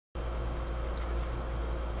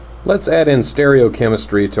Let's add in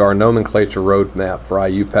stereochemistry to our nomenclature roadmap for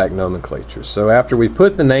IUPAC nomenclature. So after we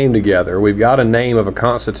put the name together, we've got a name of a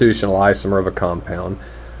constitutional isomer of a compound,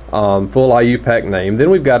 full IUPAC name.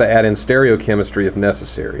 Then we've got to add in stereochemistry if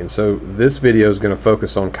necessary. And so this video is going to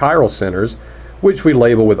focus on chiral centers, which we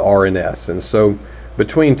label with R and S. And so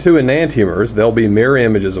between two enantiomers, they'll be mirror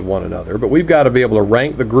images of one another, but we've got to be able to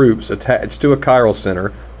rank the groups attached to a chiral center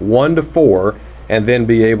 1 to 4, and then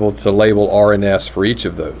be able to label R and S for each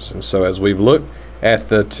of those. And so as we've looked at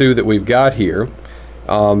the two that we've got here,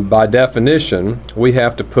 by definition, we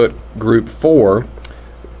have to put group 4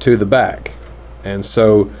 to the back. And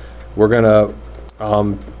so we're going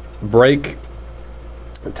to break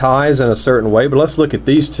ties in a certain way, but let's look at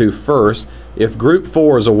these two first. If group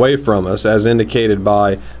 4 is away from us, as indicated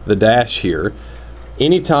by the dash here,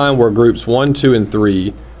 anytime where groups 1, 2, and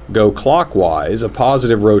 3 go clockwise, a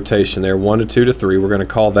positive rotation there, 1 to 2 to 3, we're going to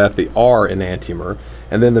call that the R enantiomer.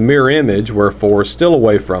 And then the mirror image, where 4 is still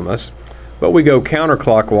away from us, but we go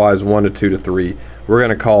counterclockwise 1 to 2 to 3, we're going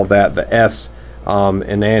to call that the S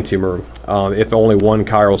enantiomer if only one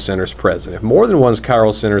chiral center is present. If more than one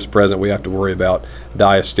chiral center is present, we have to worry about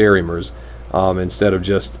diastereomers instead of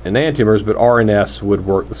just enantiomers, but R and S would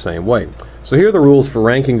work the same way. So here are the rules for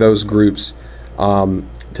ranking those groups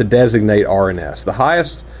to designate R and S. The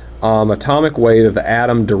highest atomic weight of the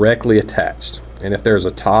atom directly attached. And if there's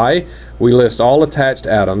a tie, we list all attached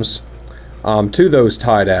atoms to those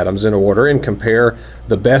tied atoms in order and compare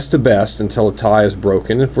the best to best until a tie is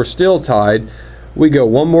broken. If we're still tied, we go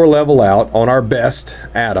one more level out on our best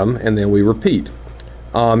atom and then we repeat.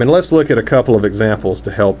 And let's look at a couple of examples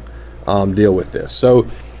to help deal with this. So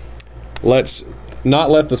let's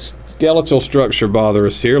not let the skeletal structure bother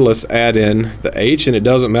us here. Let's add in the H, and it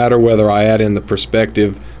doesn't matter whether I add in the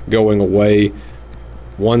perspective going away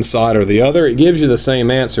one side or the other. It gives you the same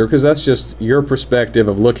answer because that's just your perspective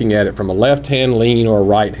of looking at it from a left-hand lean or a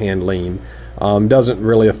right-hand lean. Doesn't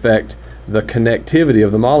really affect the connectivity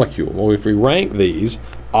of the molecule. Well, if we rank these,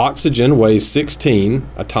 oxygen weighs 16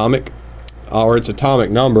 atomic, or its atomic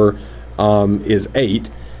number is 8.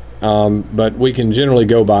 But we can generally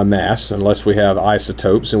go by mass unless we have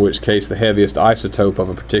isotopes, in which case the heaviest isotope of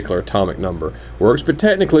a particular atomic number works, but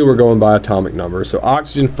technically we're going by atomic number. So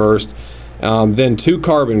oxygen first, then 2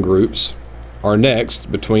 carbon groups are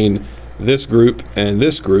next between this group and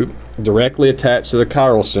this group, directly attached to the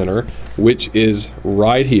chiral center, which is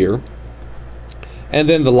right here. And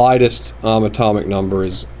then the lightest atomic number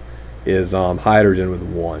is hydrogen with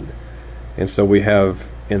 1. And so we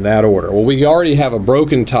have in that order. Well, we already have a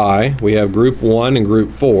broken tie. We have group 1 and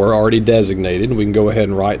group 4 already designated. We can go ahead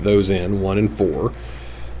and write those in, 1 and 4.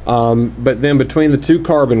 But then between the 2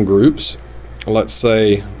 carbon groups, let's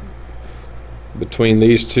say between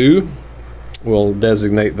these two, we'll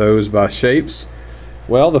designate those by shapes.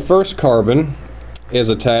 Well, the first carbon is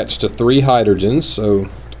attached to 3 hydrogens, so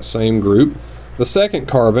same group. The second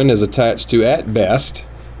carbon is attached to, at best,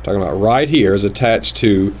 talking about right here, is attached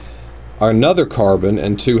to another carbon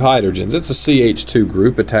and 2 hydrogens. It's a CH2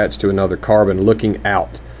 group attached to another carbon looking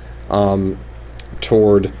out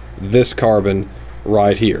toward this carbon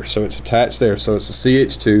right here. So it's attached there, so it's a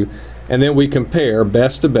CH2. And then we compare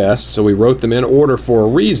best to best, so we wrote them in order for a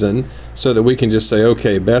reason so that we can just say,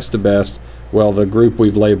 okay, best to best, well, the group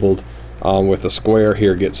we've labeled with a square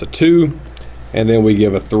here gets a 2, and then we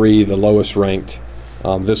give a 3, the lowest ranked.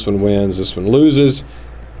 This one wins, this one loses,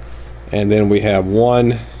 and then we have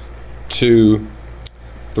 1, 2,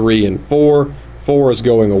 3, and 4. 4 is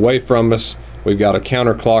going away from us. We've got a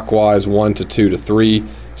counterclockwise 1 to 2 to 3,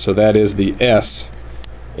 so that is the S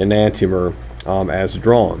enantiomer as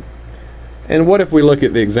drawn. And what if we look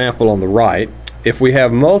at the example on the right? If we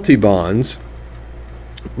have multi-bonds,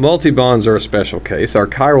 multi-bonds are a special case. Our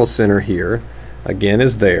chiral center here, again,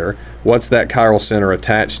 is there. What's that chiral center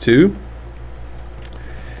attached to?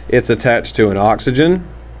 It's attached to an oxygen,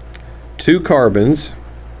 2 carbons,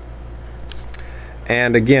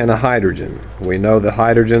 and again a hydrogen. We know the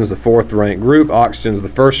hydrogen's the 4th ranked group, oxygen's the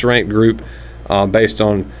 1st ranked group based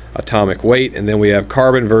on atomic weight, and then we have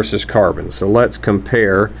carbon versus carbon. So let's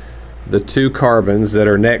compare the 2 carbons that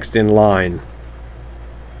are next in line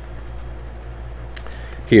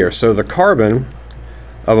here. So the carbon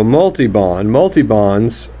of a multi-bond,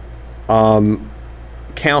 multi-bonds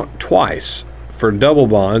count twice for double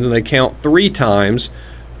bonds, and they count 3 times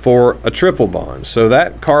for a triple bond. So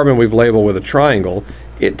that carbon we've labeled with a triangle,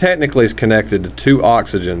 it technically is connected to 2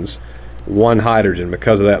 oxygens, 1 hydrogen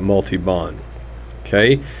because of that multi-bond.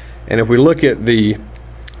 Okay, and if we look at the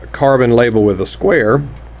carbon label with a square,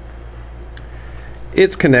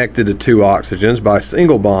 it's connected to 2 oxygens by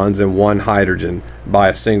single bonds and 1 hydrogen by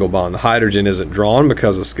a single bond. The hydrogen isn't drawn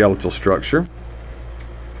because of skeletal structure.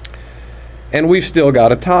 And we've still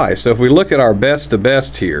got a tie. So if we look at our best to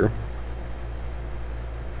best here,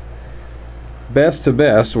 best to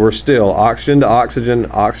best, we're still oxygen to oxygen,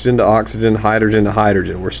 oxygen to oxygen, hydrogen to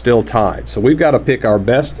hydrogen. We're still tied. So we've got to pick our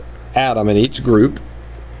best atom in each group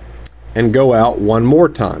and go out one more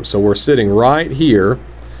time. So we're sitting right here,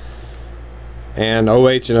 and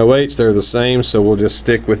OH and OH, they're the same, so we'll just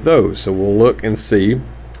stick with those. So we'll look and see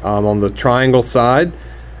on the triangle side,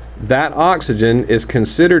 that oxygen is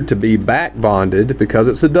considered to be back bonded because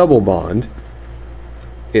it's a double bond.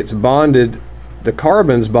 It's bonded, the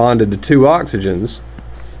carbon's bonded to 2 oxygens,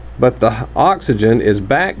 but the oxygen is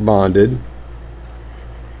back bonded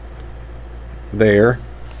there,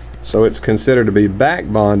 so it's considered to be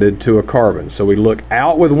back bonded to a carbon. So we look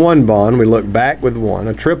out with 1 bond, we look back with 1,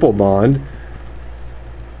 a triple bond.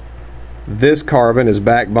 This carbon is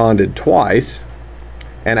back bonded twice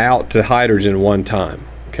and out to hydrogen 1 time.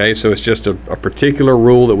 Okay, so it's just a particular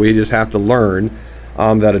rule that we just have to learn,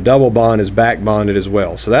 that a double bond is back bonded as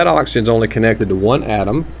well. So that oxygen is only connected to 1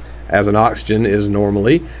 atom, as an oxygen is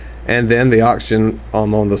normally, and then the oxygen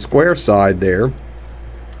on the square side there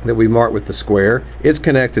that we mark with the square, it's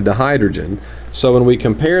connected to hydrogen. So when we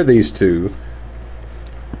compare these two,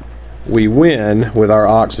 we win with our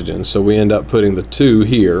oxygen. So we end up putting the 2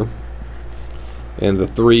 here and the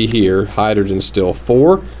 3 here. Hydrogen's still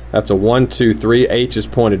 4. That's a 1, 2, 3. H is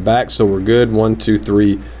pointed back, so we're good. 1, 2,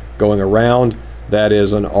 3 going around. That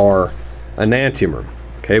is an R enantiomer.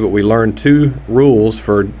 Okay, but we learned 2 rules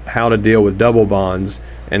for how to deal with double bonds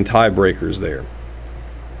and tiebreakers there.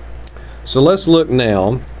 So let's look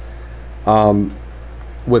now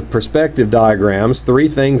with perspective diagrams, 3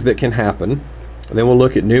 things that can happen. And then we'll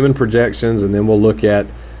look at Newman projections, and then we'll look at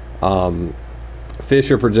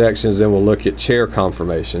Fisher projections, then we'll look at chair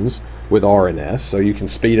conformations with R and S. So you can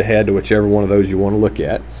speed ahead to whichever one of those you want to look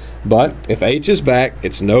at. But if H is back,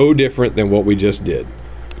 it's no different than what we just did.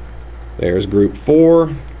 There's group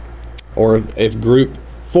 4, or if group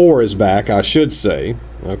 4 is back, I should say,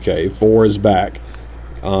 okay, 4 is back.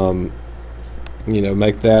 You know,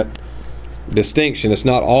 make that distinction. It's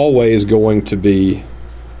not always going to be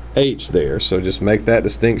H there, so just make that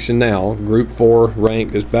distinction now. Group 4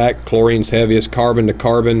 rank is back. Chlorine's heaviest. Carbon to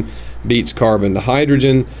carbon beats carbon to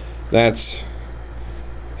hydrogen. That's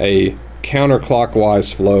a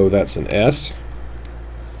counterclockwise flow. That's an S.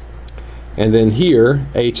 And then here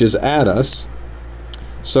H is at us,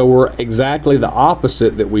 so we're exactly the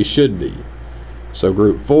opposite that we should be. So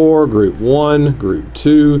group 4, group 1, group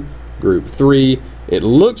 2, group 3, it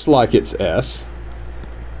looks like it's S,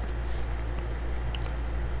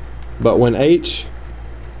 but when H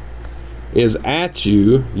is at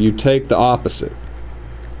you, you take the opposite.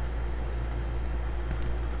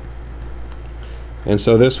 And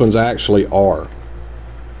so this one's actually R,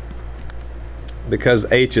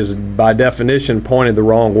 because H is by definition pointed the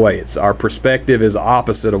wrong way. It's our perspective is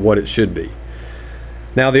opposite of what it should be.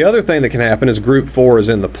 Now the other thing that can happen is group 4 is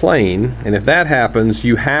in the plane, and if that happens,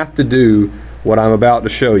 you have to do what I'm about to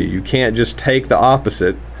show you. You can't just take the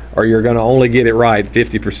opposite, or you're going to only get it right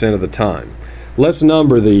 50% of the time. Let's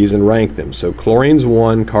number these and rank them. So chlorine's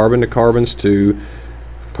 1, carbon to carbon's 2,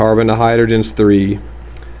 carbon to hydrogen's 3,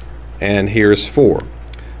 and here's 4.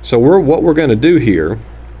 So what we're going to do here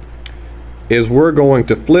is we're going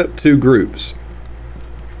to flip 2 groups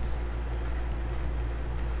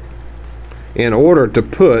in order to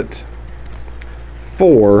put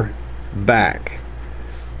 4 back.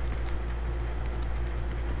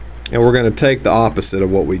 And we're going to take the opposite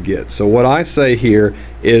of what we get. So what I say here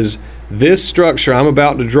is this structure I'm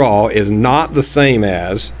about to draw is not the same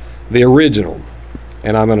as the original.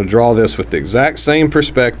 And I'm going to draw this with the exact same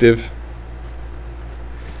perspective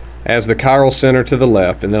as the chiral center to the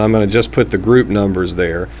left, and then I'm going to just put the group numbers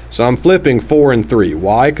there. So I'm flipping 4 and 3.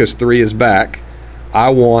 Why? Because 3 is back. I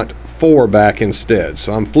want 4 back instead.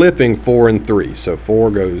 So I'm flipping 4 and 3. So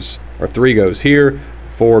 3 goes here,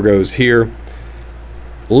 4 goes here.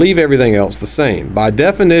 Leave everything else the same. By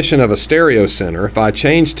definition of a stereocenter, if I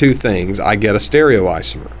change 2 things, I get a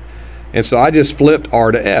stereoisomer. And so I just flipped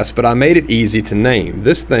R to S, but I made it easy to name.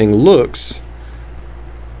 This thing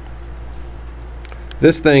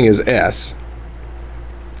is S.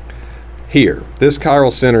 Here, this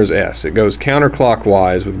chiral center is S. It goes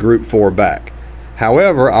counterclockwise with group 4 back.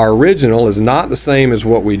 However, our original is not the same as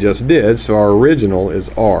what we just did, so our original is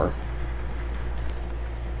R.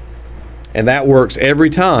 And that works every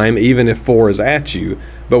time, even if 4 is at you.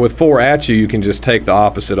 But with 4 at you, you can just take the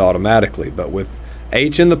opposite automatically. But with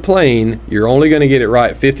H in the plane, you're only going to get it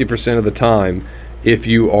right 50% of the time, if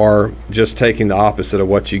you are just taking the opposite of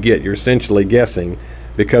what you get. You're essentially guessing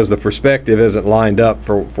because the perspective isn't lined up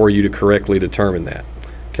for you to correctly determine that.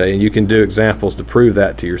 Okay, and you can do examples to prove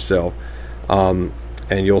that to yourself, and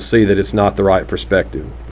you'll see that it's not the right perspective.